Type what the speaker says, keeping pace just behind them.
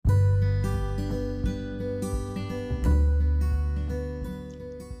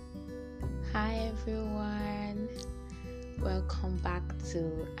everyone. Welcome back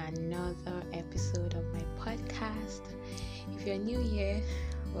to another episode of my podcast. If you're new here,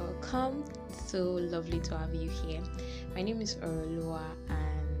 welcome. So lovely to have you here. My name is Orolua,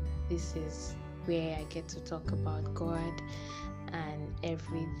 and this is where I get to talk about God and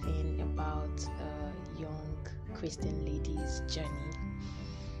everything about a young Christian lady's journey.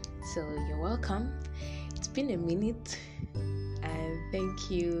 So you're welcome. It's been a minute, and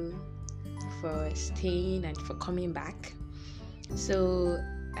thank you for staying and for coming back. So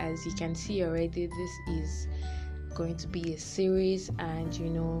as you can see already, this is going to be a series, and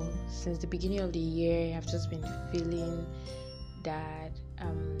since the beginning of the year I've just been feeling that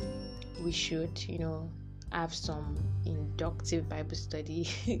we should have some inductive Bible study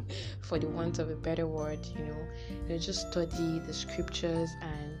for the want of a better word. Just study the scriptures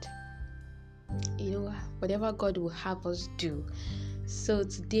and whatever God will have us do. So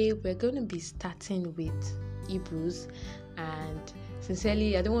today we're going to be starting with Hebrews, and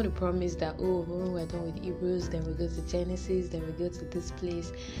sincerely I don't want to promise that when we're done with Hebrews then we go to Genesis, then we go to this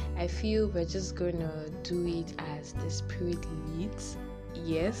place. I feel we're just going to do it as the Spirit leads.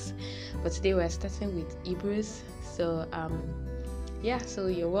 Yes, but today we're starting with Hebrews. So so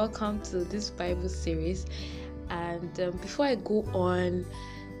you're welcome to this Bible series. And before I go on,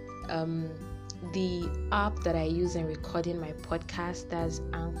 the app that I use in recording my podcast, that's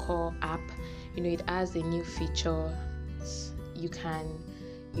Anchor app, it has a new feature. You can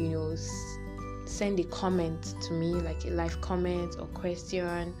send a comment to me, like a live comment or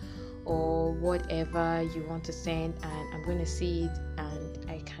question or whatever you want to send, and I'm going to see it and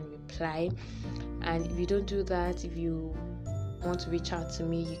I can reply. And if you don't do that, if you want to reach out to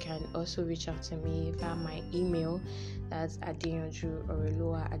me, you can also reach out to me via my email. That's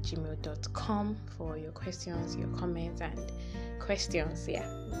adeyanjuoroloa@gmail.com for your questions, your comments, and questions. I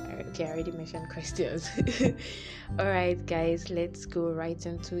already mentioned questions. Alright guys, let's go right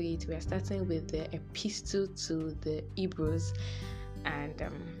into it. We are starting with the epistle to the Hebrews, and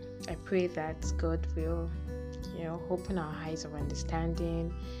I pray that God will open our eyes of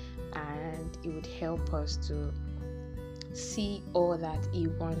understanding, and it would help us to see all that He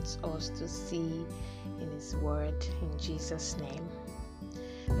wants us to see in His Word, in Jesus' name.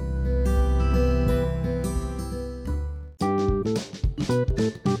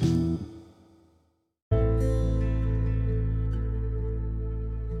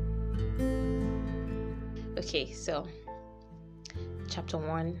 Okay, so chapter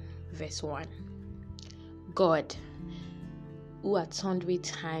 1, verse 1. God, who at sundry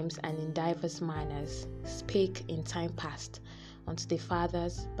times and in divers manners spake in time past unto the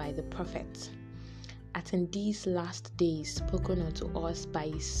fathers by the prophets, hath in these last days spoken unto us by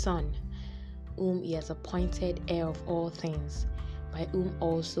His Son, whom He has appointed heir of all things, by whom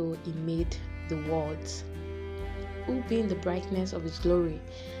also He made the worlds, who being the brightness of His glory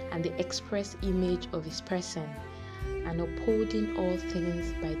and the express image of His person, and upholding all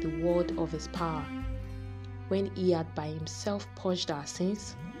things by the word of His power, when He had by Himself purged our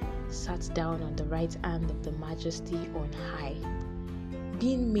sins, sat down on the right hand of the Majesty on high,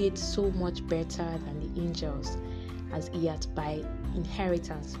 being made so much better than the angels, as He hath by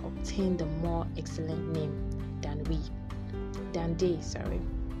inheritance obtained a more excellent name than they.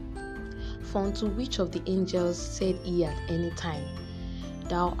 For unto which of the angels said He at any time,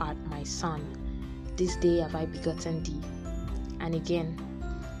 Thou art my Son, this day have I begotten thee? And again,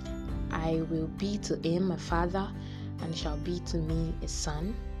 I will be to him a father, and shall be to me a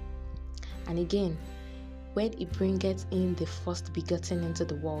son. And again, when He bringeth in the first begotten into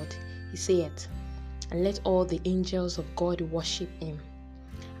the world, He saith, And let all the angels of God worship Him.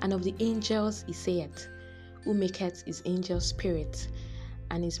 And of the angels He saith, Who maketh His angels spirit,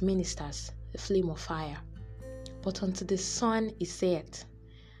 and His ministers a flame of fire. But unto the Son He saith,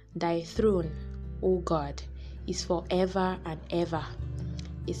 Thy throne, O God, is for ever and ever.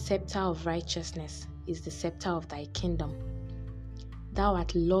 A scepter of righteousness is the scepter of Thy kingdom. Thou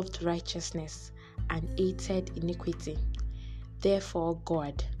hast loved righteousness and hated iniquity. Therefore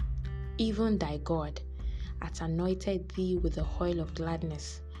God, even Thy God, hath anointed Thee with the oil of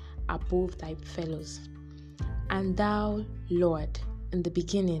gladness above Thy fellows. And Thou, Lord, in the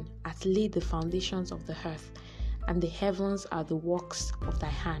beginning hast laid the foundations of the earth, and the heavens are the works of Thy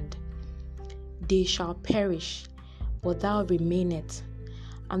hand. They shall perish, but Thou remainest,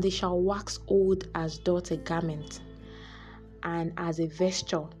 and they shall wax old as doth a garment, and as a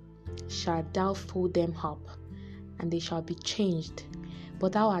vesture shalt Thou fold them up, and they shall be changed,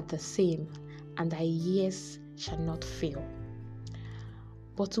 but Thou art the same, and Thy years shall not fail.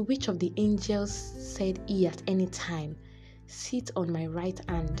 But to which of the angels said He at any time, Sit on my right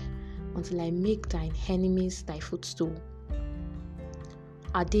hand, until I make thine enemies thy footstool.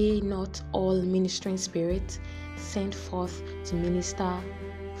 Are they not all ministering spirits sent forth to minister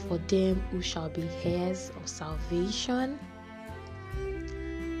for them who shall be heirs of salvation?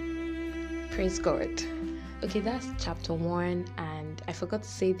 Praise God. Okay, that's chapter 1, and I forgot to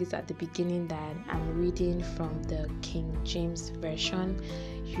say this at the beginning that I'm reading from the King James Version.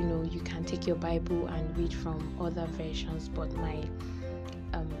 You can take your Bible and read from other versions, but my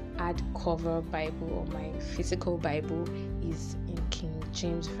hardcover Bible or my physical Bible is in King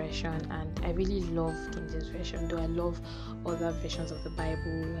James Version, and I really love King James Version, though I love other versions of the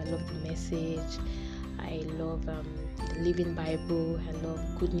Bible. I love the Message, I love the Living Bible, I love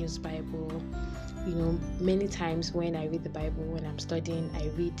Good News Bible. Many times when I read the Bible, when I'm studying, I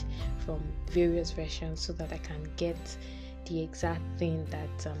read from various versions so that I can get the exact thing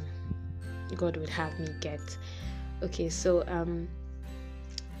that God would have me get. Okay, so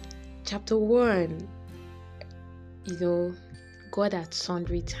chapter 1, God at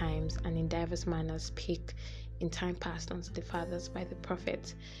sundry times and in diverse manners spake in time past unto the fathers by the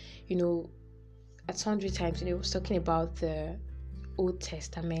prophets. At sundry times, it was talking about the Old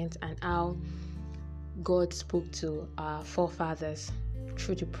Testament and how God spoke to our forefathers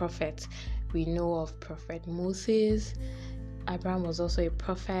through the prophets. We know of Prophet Moses. Abraham was also a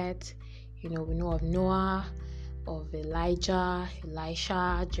prophet. We know of Noah, of Elijah,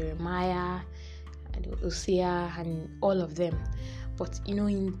 Elisha, Jeremiah, and Hosea, and all of them. But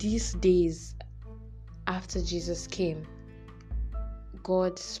in these days after Jesus came,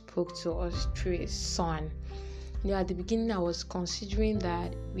 God spoke to us through His Son. At the beginning I was considering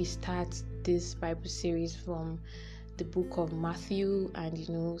that we start this Bible series from the book of Matthew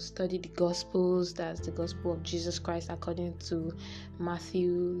and study the Gospels. That's the Gospel of Jesus Christ according to Matthew,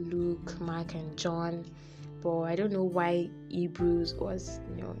 Luke, Mark, and John. But I don't know why Hebrews was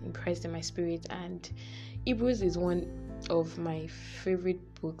impressed in my spirit, and Hebrews is one of my favorite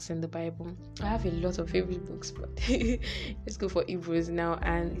books in the Bible. I have a lot of favorite books, but let's go for Hebrews now.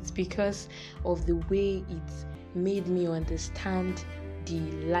 And it's because of the way it made me understand the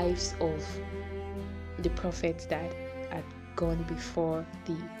lives of the prophets that had gone before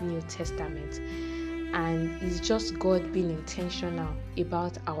the New Testament. And it's just God being intentional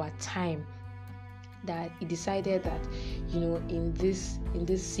about our time, that He decided that in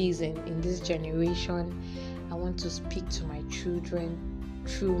this season, in this generation, I want to speak to my children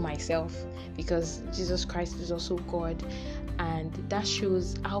through myself, because Jesus Christ is also God, and that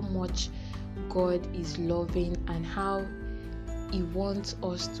shows how much God is loving and how He wants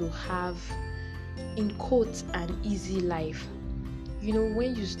us to have, in quotes, an easy life.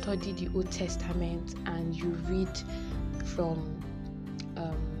 When you study the Old Testament and you read from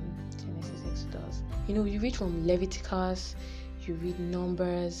Genesis, Exodus, you read from Leviticus, you read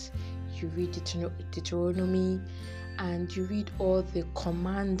Numbers, you read Deuteronomy, and you read all the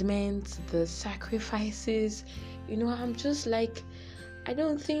commandments, the sacrifices. I'm just like, I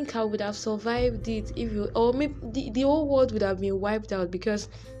don't think I would have survived it or maybe the whole world would have been wiped out, because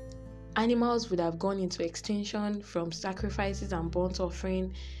animals would have gone into extinction from sacrifices and burnt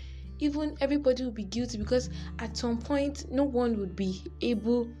offering. Even everybody would be guilty, because at some point no one would be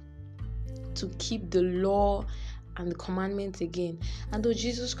able to keep the law and the commandments again. And though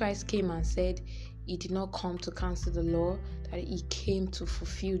Jesus Christ came and said He did not come to cancel the law, that He came to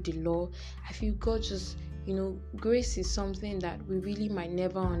fulfill the law, I feel God just, grace is something that we really might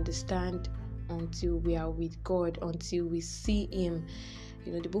never understand until we are with God, until we see Him.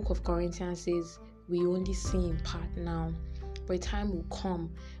 The book of Corinthians says we only see in part now, but a time will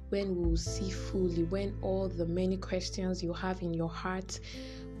come when we will see fully, when all the many questions you have in your heart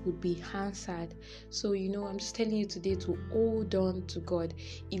would be answered. So I'm just telling you today to hold on to God.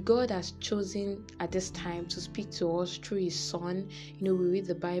 If God has chosen at this time to speak to us through His Son, we read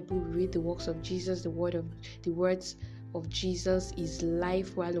the Bible, we read the works of Jesus, the words of Jesus, His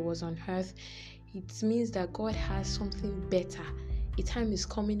life while He was on earth. It means that God has something better. A time is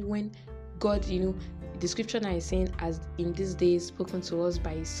coming when God, the scripture now is saying, as in these days spoken to us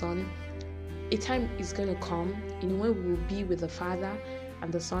by His Son, a time is going to come, when we will be with the Father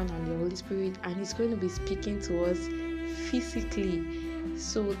and the Son and the Holy Spirit, and He's going to be speaking to us physically.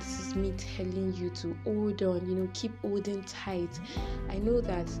 So this is me telling you to hold on, keep holding tight. I know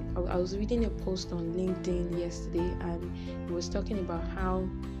that I was reading a post on LinkedIn yesterday, and it was talking about how,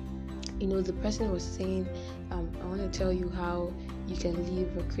 the person was saying, I want to tell you how you can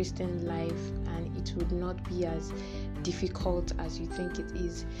live a Christian life and it would not be as difficult as you think it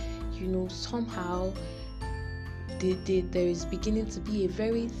is. Somehow there is beginning to be a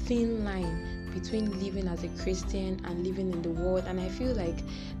very thin line between living as a Christian and living in the world. And I feel like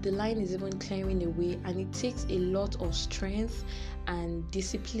the line is even clearing away, and it takes a lot of strength and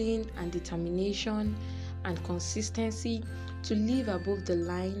discipline and determination and consistency to live above the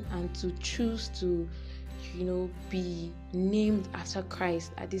line and to choose to be named after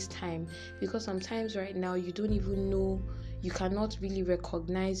Christ at this time. Because sometimes right now you don't even know, you cannot really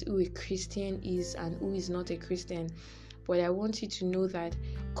recognize who a Christian is and who is not a Christian. But I want you to know that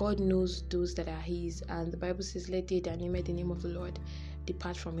God knows those that are His, and the Bible says, "Let they that name the name of the Lord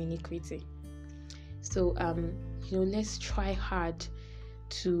depart from iniquity." So let's try hard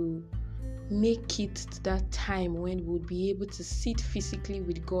to make it to that time when we'll be able to sit physically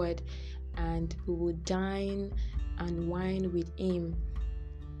with God, and we will dine and wine with Him.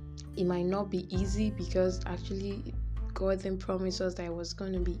 It might not be easy, because actually God then promised us that it was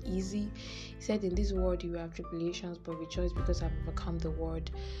going to be easy. He said, "In this world you have tribulations, but rejoice, because I've overcome the world."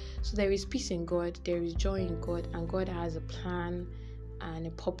 So there is peace in God, there is joy in God, and God has a plan and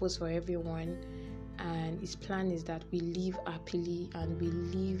a purpose for everyone. And His plan is that we live happily and we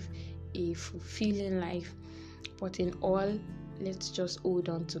live a fulfilling life. But in all, let's just hold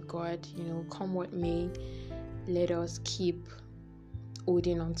on to God. Come what may, let us keep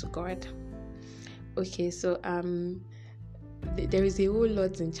holding on to God. Okay, so there is a whole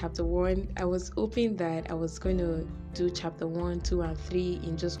lot in chapter 1. I was hoping that I was going to do chapter 1, 2, and 3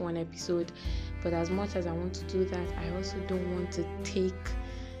 in just one episode, but as much as I want to do that, I also don't want to take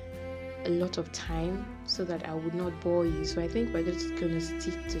a lot of time so that I would not bore you. So I think we're just going to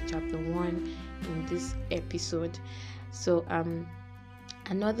stick to chapter 1 in this episode. So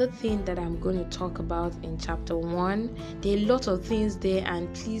another thing that I'm going to talk about in chapter 1, there are a lot of things there,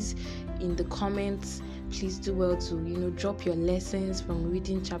 and please, in the comments, please do well to drop your lessons from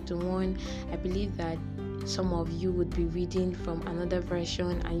reading chapter 1. I believe that some of you would be reading from another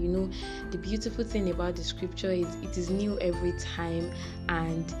version, and the beautiful thing about the scripture is it is new every time,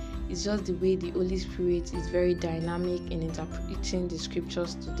 and it's just the way the Holy Spirit is very dynamic in interpreting the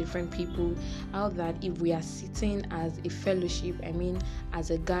scriptures to different people. How that if we are sitting as a fellowship,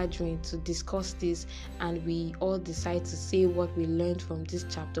 as a gathering to discuss this, and we all decide to say what we learned from this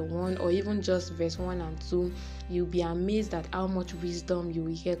chapter 1, or even just verse 1 and 2, you'll be amazed at how much wisdom you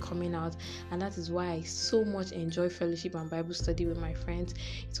will hear coming out. And that is why I so much enjoy fellowship and Bible study with my friends.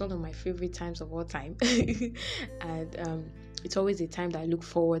 It's one of my favorite times of all time. And it's always a time that I look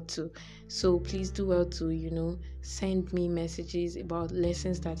forward to. So please do well to, send me messages about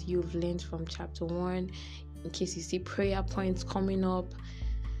lessons that you've learned from chapter 1. In case you see prayer points coming up,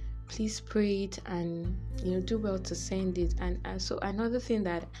 please pray it, and, do well to send it. And so another thing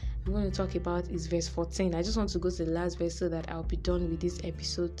that I'm going to talk about is verse 14. I just want to go to the last verse so that I'll be done with this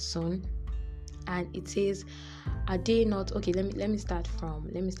episode soon. And it says, "Are they not?" Okay, let me start from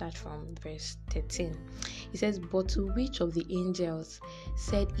verse 13. It says, "But to which of the angels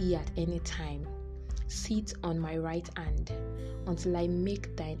said He at any time, Sit on my right hand, until I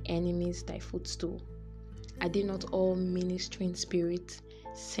make thine enemies thy footstool? Are they not all ministering spirits,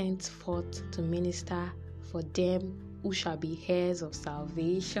 sent forth to minister for them who shall be heirs of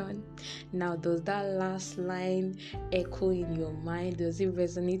salvation?" Now, does that last line echo in your mind? Does it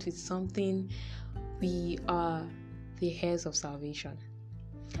resonate with something? We are the heirs of salvation.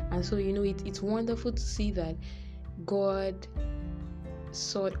 And so, it's wonderful to see that God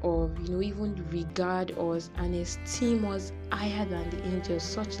sort of, even regard us and esteem us higher than the angels,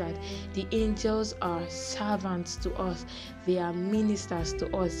 such that the angels are servants to us. They are ministers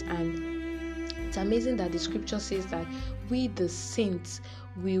to us. And it's amazing that the scripture says that we, the saints,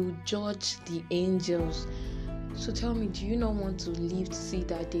 will judge the angels. So tell me, do you not want to live to see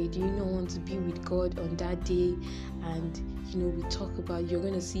that day? Do you not want to be with God on that day? And we talk about, you're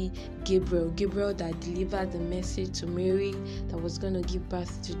going to see Gabriel that delivered the message to Mary that was going to give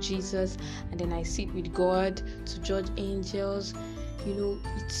birth to Jesus. And then I sit with God to judge angels.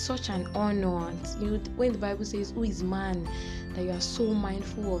 It's such an honor. And when the Bible says, "Who is man that you are so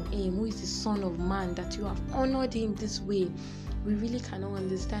mindful of him? Who is the son of man that you have honored him this way?" We really cannot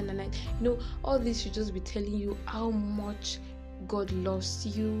understand. And all this should just be telling you how much God loves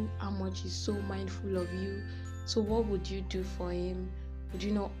you, how much He's so mindful of you. So what would you do for Him? Would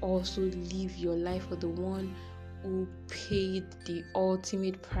you not also live your life for the one who paid the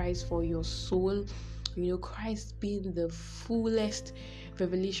ultimate price for your soul? Christ being the fullest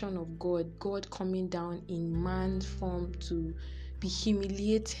revelation of God coming down in man's form to be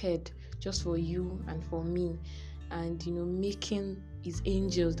humiliated just for you and for me. And making His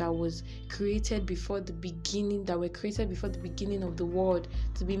angels that were created before the beginning of the world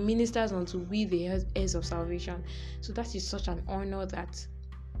to be ministers unto we, the heirs of salvation. So that is such an honor that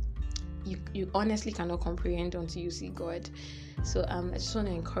you honestly cannot comprehend until you see God. So I just want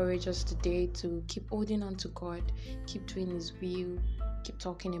to encourage us today to keep holding on to God, keep doing His will, keep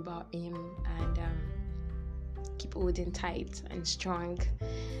talking about Him, and keep holding tight and strong.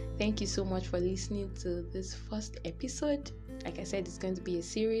 Thank you so much for listening to this first episode. Like I said, it's going to be a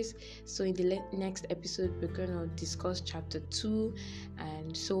series. So in the next episode, we're going to discuss chapter 2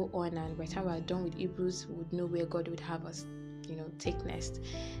 and so on. And by the time we're done with Hebrews, we would know where God would have us, take next.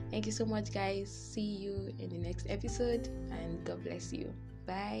 Thank you so much, guys. See you in the next episode, and God bless you.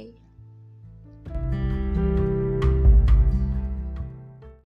 Bye.